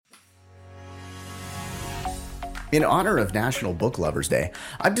In honor of National Book Lovers Day,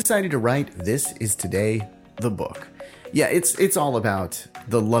 I've decided to write This Is Today, the book. Yeah, it's all about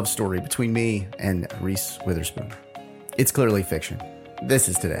the love story between me and Reese Witherspoon. It's clearly fiction. This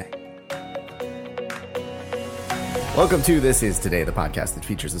is Today. Welcome to This Is Today, the podcast that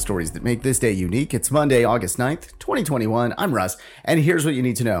features the stories that make this day unique. It's Monday, August 9th, 2021. I'm Russ, and here's what you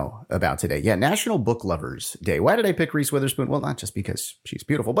need to know about today. Yeah, National Book Lovers Day. Why did I pick Reese Witherspoon? Well, not just because she's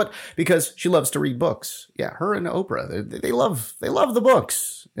beautiful, but because she loves to read books. Yeah, her and Oprah, they love the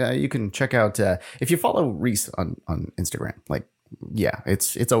books. You can check out, if you follow Reese on Instagram, yeah,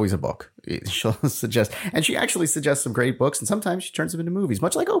 it's always a book. She'll suggest, and she actually suggests some great books, and sometimes she turns them into movies,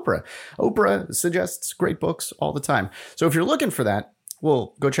 much like Oprah. Oprah suggests great books all the time. So if you're looking for that,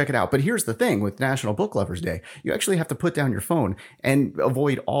 well, go check it out. But here's the thing with National Book Lovers Day. You actually have to put down your phone and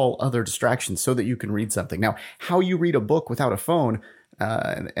avoid all other distractions so that you can read something. Now, how you read a book without a phone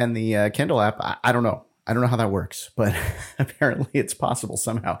and the Kindle app, I don't know. I don't know how that works, but apparently it's possible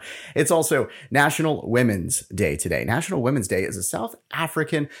somehow. It's also National Women's Day today. National Women's Day is a South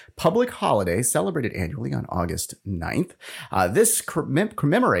African public holiday celebrated annually on August 9th. This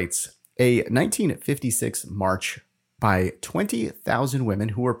commemorates a 1956 march by 20,000 women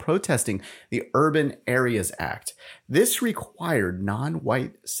who were protesting the Urban Areas Act. This required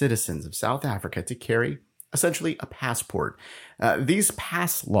non-white citizens of South Africa to carry essentially a passport. These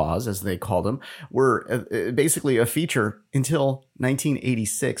pass laws, as they called them, were basically a feature until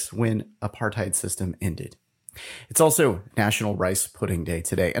 1986 when apartheid system ended. It's also National Rice Pudding Day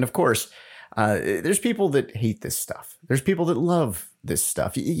today. And of course, there's people that hate this stuff. There's people that love this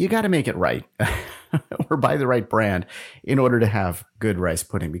stuff. You got to make it right or buy the right brand in order to have good rice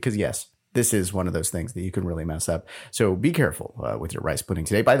pudding. Because yes, this is one of those things that you can really mess up. So be careful with your rice pudding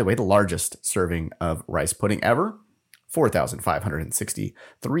today. By the way, the largest serving of rice pudding ever,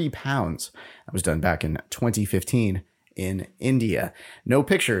 4,563 pounds. That was done back in 2015 in India. No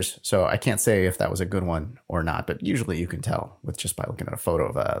pictures, so I can't say if that was a good one or not, but usually you can tell with just by looking at a photo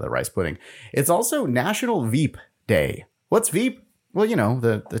of the rice pudding. It's also National Veep Day. What's Veep? Well, you know,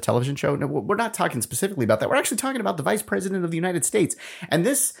 the television show. No, we're not talking specifically about that. We're actually talking about the Vice President of the United States. And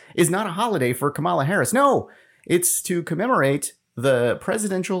this is not a holiday for Kamala Harris. No, it's to commemorate the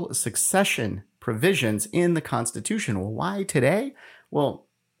presidential succession provisions in the Constitution. Well, why today? Well,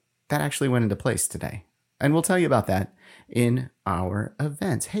 that actually went into place today. And we'll tell you about that in our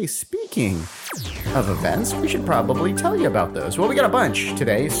events. Hey, speaking of events, we should probably tell you about those. Well, we got a bunch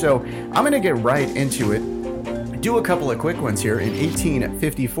today, so I'm going to get right into it. Do a couple of quick ones here. In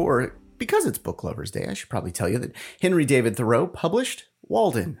 1854, because it's Book Lovers Day, I should probably tell you that Henry David Thoreau published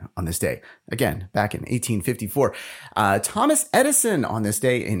Walden on this day. Again, back in 1854. Thomas Edison on this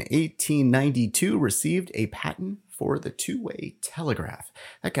day in 1892 received a patent for the two-way telegraph.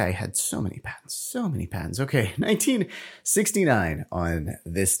 That guy had so many patents. Okay, 1969 on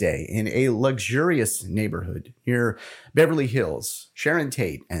this day in a luxurious neighborhood near Beverly Hills, Sharon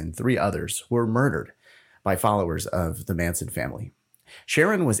Tate and three others were murdered by followers of the Manson family.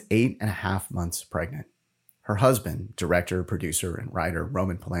 Sharon was 8.5 months pregnant. Her husband, director, producer, and writer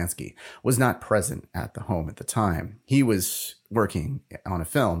Roman Polanski, was not present at the home at the time. He was working on a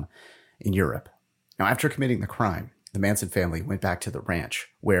film in Europe. Now, after committing the crime, the Manson family went back to the ranch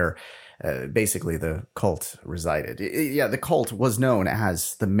where basically the cult resided. The cult was known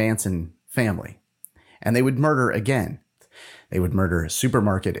as the Manson family. And they would murder again. They would murder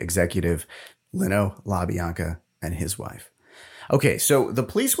supermarket executive Lino LaBianca and his wife. Okay, so the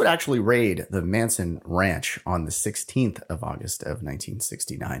police would actually raid the Manson ranch on the 16th of August of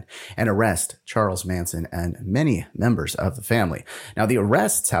 1969 and arrest Charles Manson and many members of the family. Now, the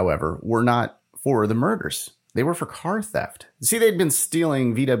arrests, however, were not for the murders. They were for car theft. See, they'd been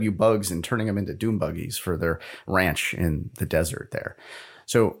stealing VW bugs and turning them into doom buggies for their ranch in the desert there.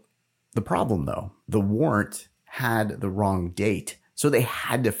 So the problem, though, the warrant had the wrong date. So they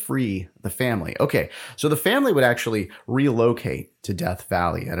had to free the family. Okay, so the family would actually relocate to Death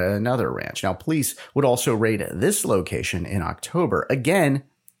Valley at another ranch. Now, police would also raid this location in October, again,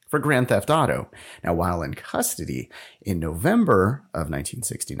 for Grand Theft Auto. Now, while in custody in November of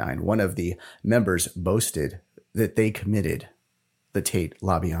 1969, one of the members boasted that they committed the Tate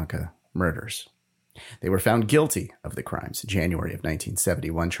LaBianca murders. They were found guilty of the crimes in January of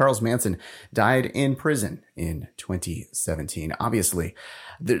 1971. Charles Manson died in prison in 2017. Obviously,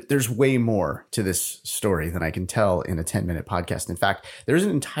 there's way more to this story than I can tell in a 10-minute podcast. In fact, there's an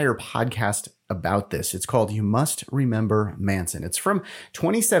entire podcast about this. It's called You Must Remember Manson. It's from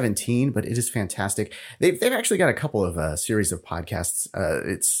 2017, but it is fantastic. They've actually got a couple of series of podcasts.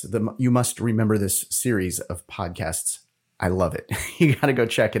 It's the You Must Remember This series of podcasts I love it. You got to go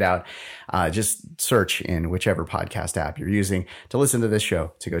check it out. Just search in whichever podcast app you're using to listen to this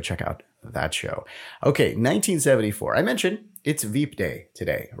show to go check out that show. Okay, 1974. I mentioned it's Veep Day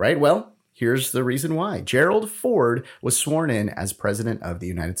today, right? Well, here's the reason why. Gerald Ford was sworn in as president of the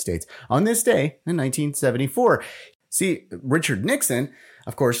United States on this day in 1974. See, Richard Nixon,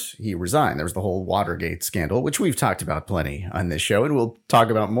 of course, he resigned. There was the whole Watergate scandal, which we've talked about plenty on this show, and we'll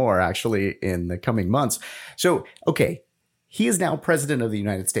talk about more actually in the coming months. So, okay, he is now president of the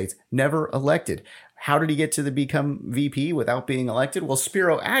United States, never elected. How did he get to become VP without being elected? Well,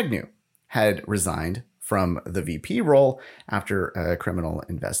 Spiro Agnew had resigned from the VP role after a criminal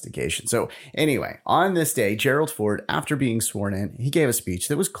investigation. So anyway, on this day, Gerald Ford, after being sworn in, he gave a speech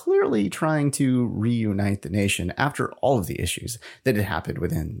that was clearly trying to reunite the nation after all of the issues that had happened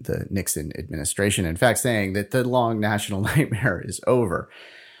within the Nixon administration. In fact, saying that the long national nightmare is over.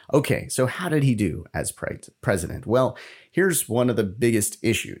 Okay, so how did he do as president? Well, here's one of the biggest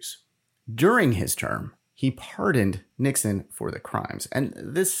issues. During his term, he pardoned Nixon for the crimes. And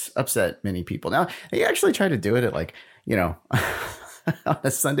this upset many people. Now, he actually tried to do it at on a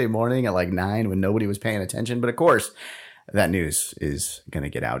Sunday morning at 9 when nobody was paying attention. But of course, that news is going to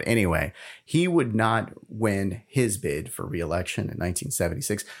get out anyway. He would not win his bid for re-election in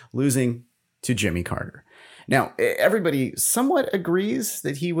 1976, losing to Jimmy Carter. Now, everybody somewhat agrees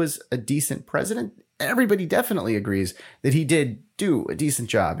that he was a decent president. Everybody definitely agrees that he did do a decent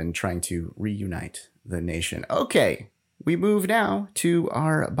job in trying to reunite the nation. Okay, we move now to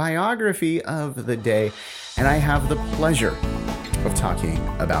our biography of the day, and I have the pleasure of talking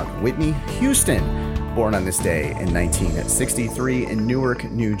about Whitney Houston, born on this day in 1963 in Newark,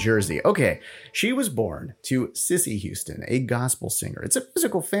 New Jersey. Okay, she was born to Cissy Houston, a gospel singer. It's a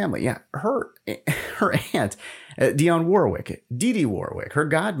musical family. Yeah, her aunt, Dionne Warwick, Dee Dee Warwick, her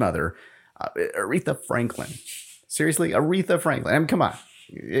godmother, Aretha Franklin. Seriously, Aretha Franklin. I mean, come on.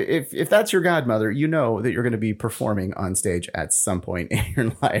 If that's your godmother, you know that you're going to be performing on stage at some point in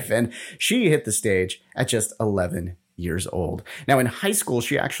your life. And she hit the stage at just 11 years old. Now, in high school,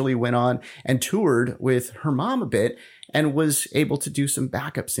 she actually went on and toured with her mom a bit and was able to do some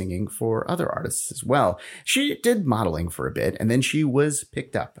backup singing for other artists as well. She did modeling for a bit, and then she was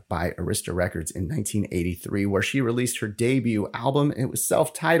picked up by Arista Records in 1983, where she released her debut album. It was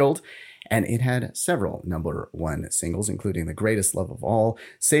self-titled, and it had several #1 singles, including The Greatest Love of All,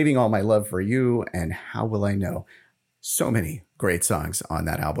 Saving All My Love for You, and How Will I Know? So many great songs on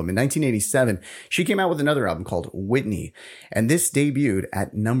that album. In 1987, she came out with another album called Whitney, and this debuted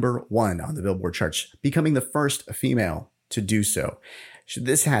at #1 on the Billboard charts, becoming the first female to do so.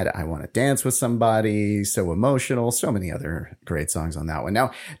 This had I Want to Dance with Somebody, So Emotional, so many other great songs on that one.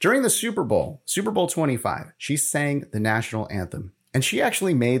 Now, during the Super Bowl 25, she sang the national anthem. And she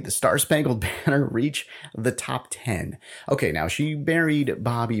actually made the Star-Spangled Banner reach the top 10. Okay, now she married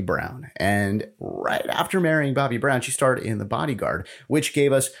Bobby Brown. And right after marrying Bobby Brown, she starred in The Bodyguard, which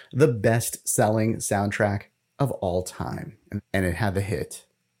gave us the best-selling soundtrack of all time. And it had the hit,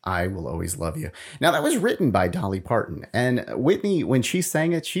 I Will Always Love You. Now, that was written by Dolly Parton. And Whitney, when she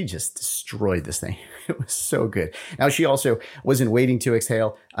sang it, she just destroyed this thing. It was so good. Now, she also was in Waiting to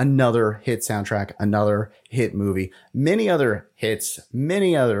Exhale, another hit soundtrack, another hit movie. Many other hits,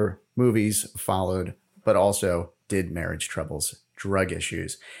 many other movies followed, but also did marriage troubles, drug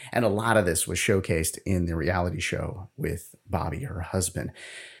issues. And a lot of this was showcased in the reality show with Bobby, her husband.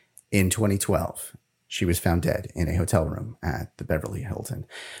 In 2012, she was found dead in a hotel room at the Beverly Hilton.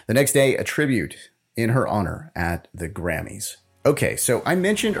 The next day, a tribute in her honor at the Grammys. Okay, so I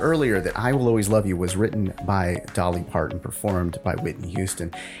mentioned earlier that I Will Always Love You was written by Dolly Parton, performed by Whitney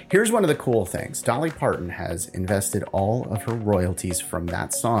Houston. Here's one of the cool things. Dolly Parton has invested all of her royalties from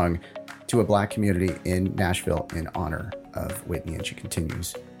that song to a Black community in Nashville in honor of Whitney, and she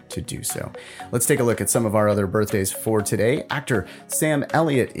continues to do so. Let's take a look at some of our other birthdays for today. Actor Sam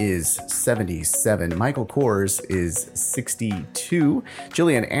Elliott is 77. Michael Kors is 62.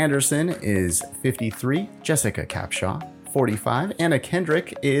 Gillian Anderson is 53. Jessica Capshaw, 45. Anna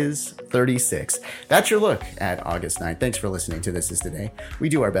Kendrick is 36. That's your look at August 9th. Thanks for listening to This Is Today. We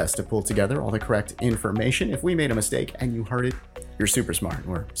do our best to pull together all the correct information. If we made a mistake and you heard it, you're super smart.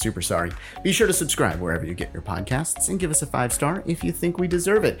 We're super sorry. Be sure to subscribe wherever you get your podcasts and give us a 5-star if you think we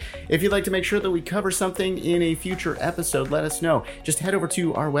deserve it. If you'd like to make sure that we cover something in a future episode, let us know. Just head over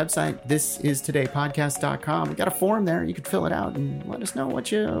to our website, thisistodaypodcast.com. We got a form there. You can fill it out and let us know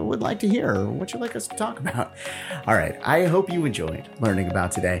what you would like to hear or what you'd like us to talk about. All right. I hope you enjoyed learning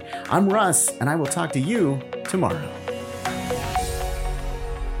about today. I'm Russ, and I will talk to you tomorrow.